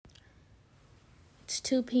It's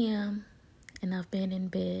 2 p.m. and I've been in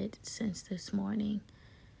bed since this morning.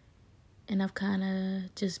 And I've kind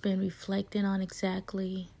of just been reflecting on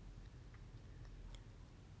exactly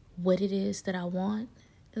what it is that I want.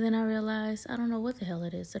 And then I realized I don't know what the hell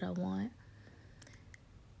it is that I want.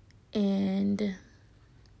 And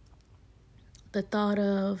the thought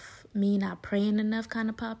of me not praying enough kind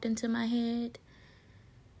of popped into my head,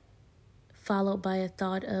 followed by a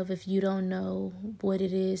thought of, if you don't know what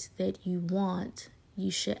it is that you want, you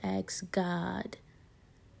should ask God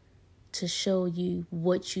to show you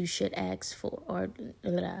what you should ask for. Or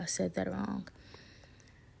I said that wrong.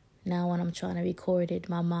 Now when I'm trying to record it,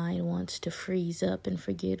 my mind wants to freeze up and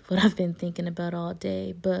forget what I've been thinking about all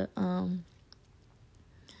day. But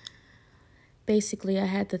basically I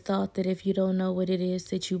had the thought that if you don't know what it is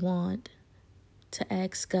that you want, to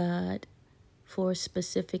ask God for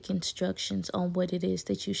specific instructions on what it is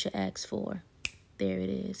that you should ask for. There it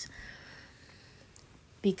is.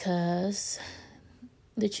 Because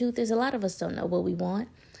the truth is, a lot of us don't know what we want.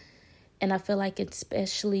 And I feel like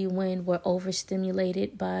especially when we're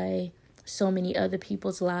overstimulated by so many other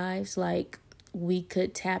people's lives, like we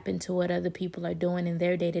could tap into what other people are doing in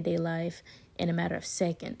their day-to-day life in a matter of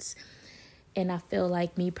seconds. And I feel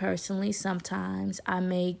like, me personally, sometimes I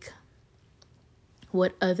make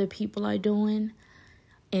what other people are doing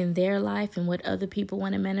in their life and what other people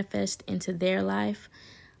want to manifest into their life.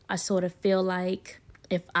 I sort of feel like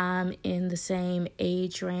if I'm in the same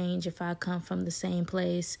age range, if I come from the same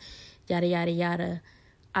place, yada, yada, yada,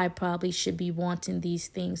 I probably should be wanting these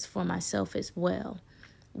things for myself as well,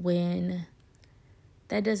 when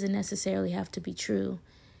that doesn't necessarily have to be true.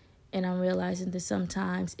 And I'm realizing that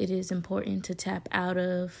sometimes it is important to tap out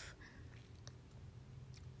of,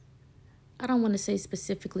 I don't want to say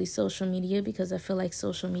specifically social media, because I feel like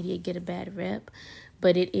social media get a bad rep,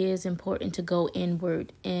 but it is important to go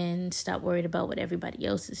inward and stop worried about what everybody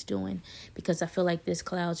else is doing, because I feel like this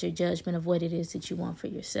clouds your judgment of what it is that you want for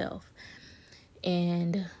yourself.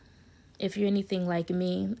 And if you're anything like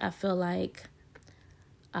me, I feel like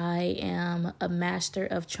I am a master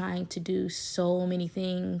of trying to do so many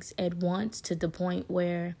things at once, to the point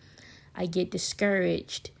where I get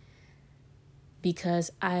discouraged because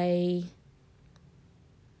I'm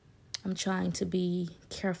trying to be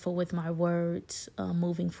careful with my words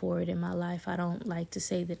moving forward in my life. I don't like to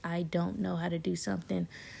say that I don't know how to do something,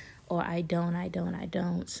 or I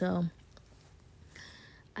don't. So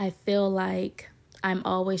I feel like I'm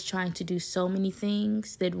always trying to do so many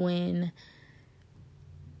things that when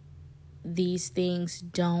these things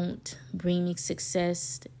don't bring me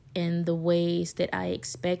success in the ways that I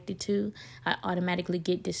expected to, I automatically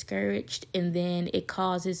get discouraged, and then it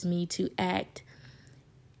causes me to act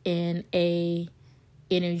in a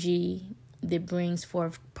energy that brings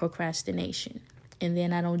forth procrastination. And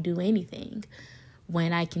then I don't do anything,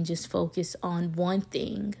 when I can just focus on one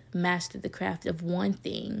thing, master the craft of one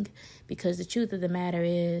thing. Because the truth of the matter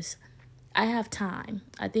is, I have time.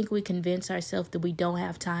 I think we convince ourselves that we don't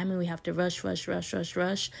have time and we have to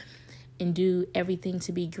rush and do everything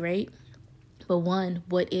to be great. But one,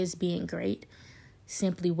 what is being great?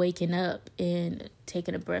 Simply waking up and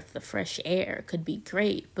taking a breath of fresh air could be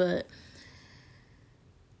great, but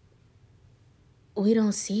we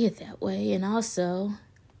don't see it that way. And also,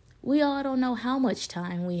 we all don't know how much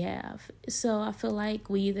time we have. So I feel like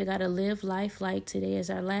we either got to live life like today is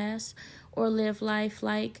our last, or live life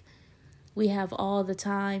like we have all the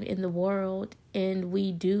time in the world, and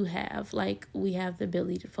we have the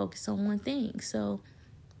ability to focus on one thing. So,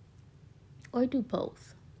 or do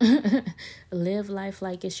both. Live life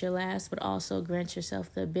like it's your last, but also grant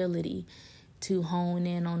yourself the ability to hone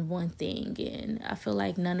in on one thing. And I feel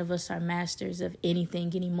like none of us are masters of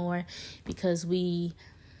anything anymore, because we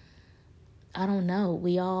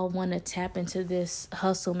all want to tap into this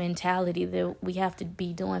hustle mentality that we have to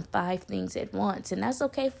be doing 5 things at once. And that's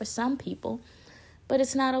okay for some people, but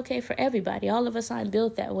it's not okay for everybody. All of us aren't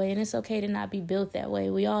built that way, and it's okay to not be built that way.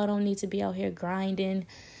 We all don't need to be out here grinding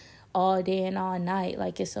all day and all night.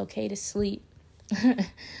 Like, it's okay to sleep.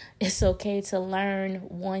 It's okay to learn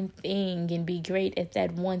one thing and be great at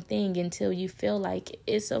that one thing until you feel like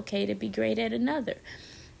it's okay to be great at another.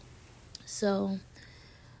 So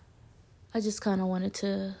I just kind of wanted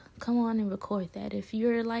to come on and record that. If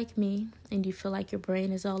you're like me and you feel like your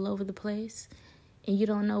brain is all over the place and you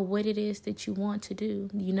don't know what it is that you want to do,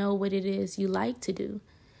 you know what it is you like to do,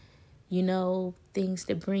 you know things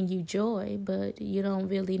that bring you joy, but you don't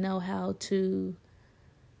really know how to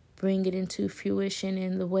bring it into fruition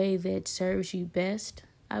in the way that serves you best,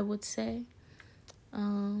 I would say.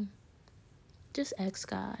 Just ask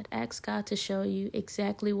God. Ask God to show you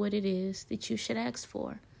exactly what it is that you should ask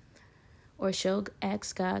for. or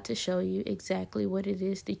ask God to show you exactly what it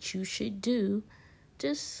is that you should do,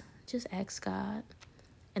 just ask God.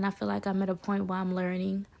 And I feel like I'm at a point where I'm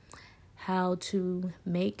learning how to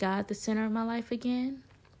make God the center of my life again.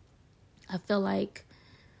 I feel like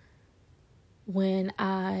when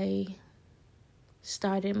I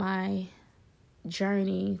started my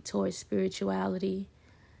journey towards spirituality,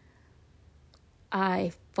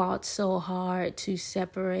 I fought so hard to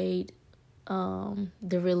separate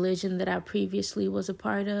the religion that I previously was a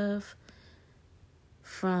part of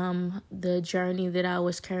from the journey that I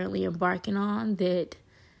was currently embarking on, that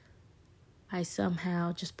I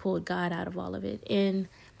somehow just pulled God out of all of it. And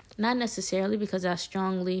not necessarily because I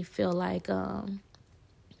strongly feel like I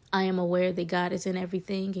am aware that God is in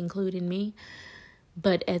everything, including me.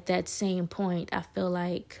 But at that same point, I feel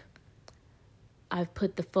like I've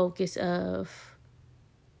put the focus of,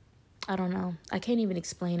 I don't know, I can't even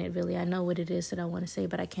explain it really. I know what it is that I want to say,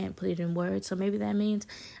 but I can't put it in words. So maybe that means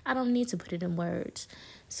I don't need to put it in words.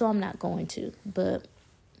 So I'm not going to. But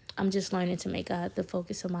I'm just learning to make God the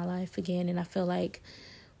focus of my life again. And I feel like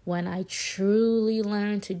when I truly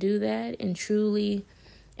learn to do that and truly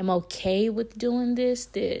am okay with doing this,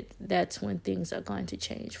 that's when things are going to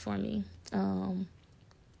change for me.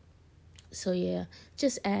 So yeah,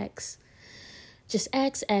 just ask. Just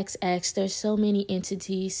ask. There's so many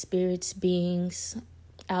entities, spirits, beings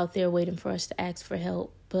out there waiting for us to ask for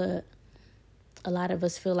help. But a lot of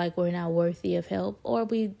us feel like we're not worthy of help, or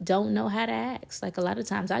we don't know how to ask. Like a lot of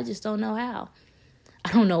times I just don't know how.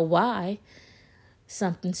 I don't know why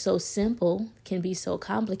something so simple can be so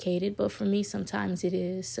complicated, but for me sometimes it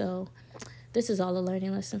is. So this is all a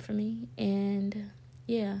learning lesson for me. And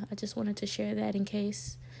yeah, I just wanted to share that in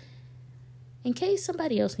case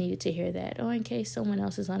somebody else needed to hear that, or in case someone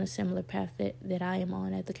else is on a similar path that I am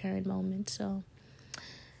on at the current moment. So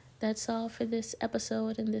that's all for this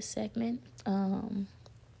episode and this segment.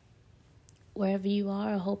 Wherever you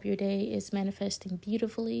are, I hope your day is manifesting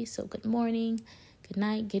beautifully. So good morning, good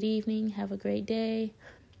night, good evening. Have a great day,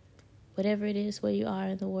 whatever it is where you are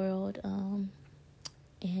in the world.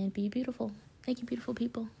 And be beautiful. Thank you, beautiful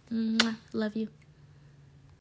people. Mwah. Love you.